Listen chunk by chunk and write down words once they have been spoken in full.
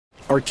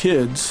Our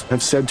kids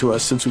have said to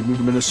us since we moved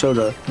to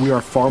Minnesota, we are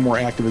far more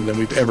active than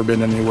we've ever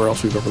been anywhere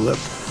else we've ever lived.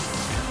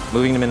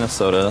 Moving to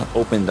Minnesota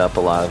opened up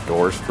a lot of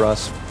doors for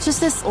us.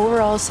 Just this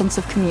overall sense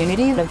of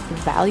community, the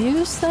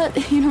values that,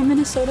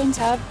 Minnesotans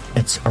have.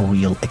 It's a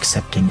real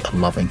accepting,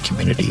 loving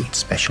community,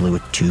 especially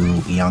with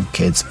 2 young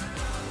kids.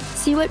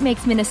 See what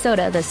makes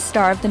Minnesota the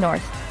star of the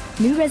North.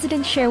 New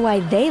residents share why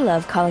they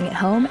love calling it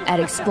home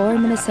at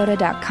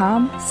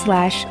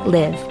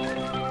exploreminnesota.com/live.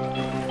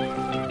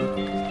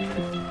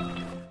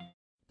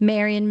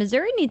 Mary in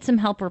Missouri needs some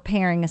help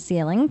repairing a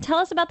ceiling. Tell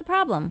us about the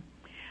problem.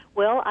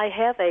 Well, I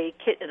have an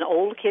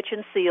old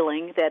kitchen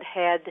ceiling that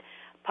had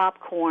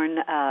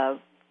popcorn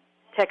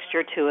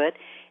texture to it,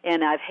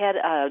 and I've had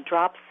a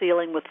drop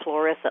ceiling with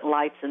fluorescent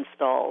lights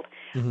installed.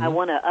 Mm-hmm. I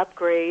want to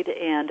upgrade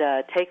and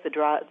take the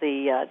drop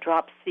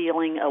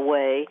ceiling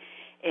away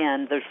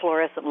and the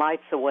fluorescent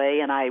lights away,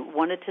 and I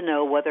wanted to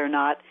know whether or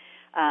not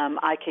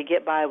I could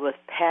get by with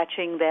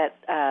patching the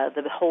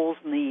holes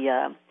in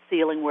the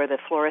ceiling where the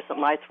fluorescent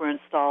lights were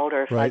installed,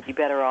 or if I'd be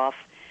better off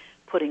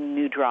putting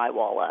new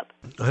drywall up.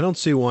 I don't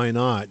see why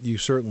not. You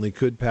certainly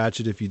could patch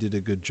it if you did a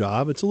good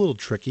job. It's a little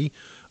tricky.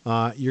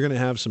 You're going to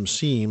have some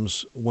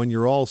seams. When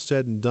you're all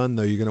said and done,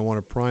 though, you're going to want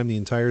to prime the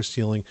entire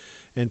ceiling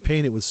and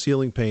paint it with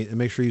ceiling paint, and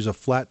make sure you use a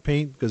flat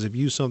paint, because if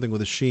you use something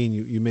with a sheen,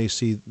 you may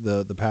see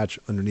the patch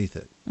underneath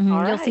it. Mm-hmm.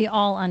 All right. You'll see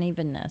all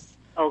unevenness.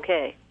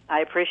 Okay. I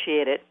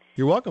appreciate it.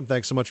 You're welcome.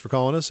 Thanks so much for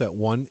calling us at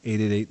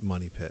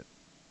 1-888-MONEY-PIT.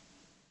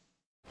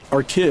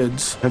 Our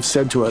kids have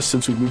said to us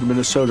since we moved to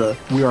Minnesota,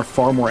 we are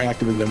far more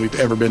active than we've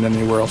ever been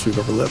anywhere else we've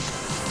ever lived.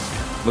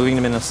 Moving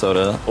to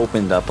Minnesota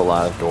opened up a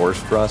lot of doors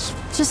for us.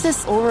 Just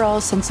this overall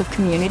sense of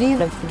community,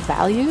 the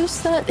values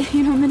that,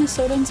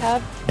 Minnesotans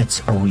have.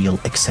 It's a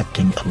real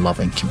accepting,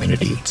 loving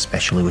community,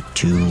 especially with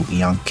 2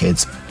 young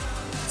kids.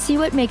 See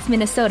what makes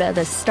Minnesota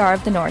the star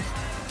of the North.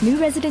 New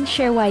residents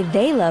share why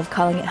they love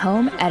calling it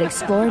home at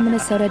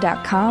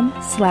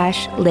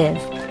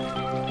exploreminnesota.com/live.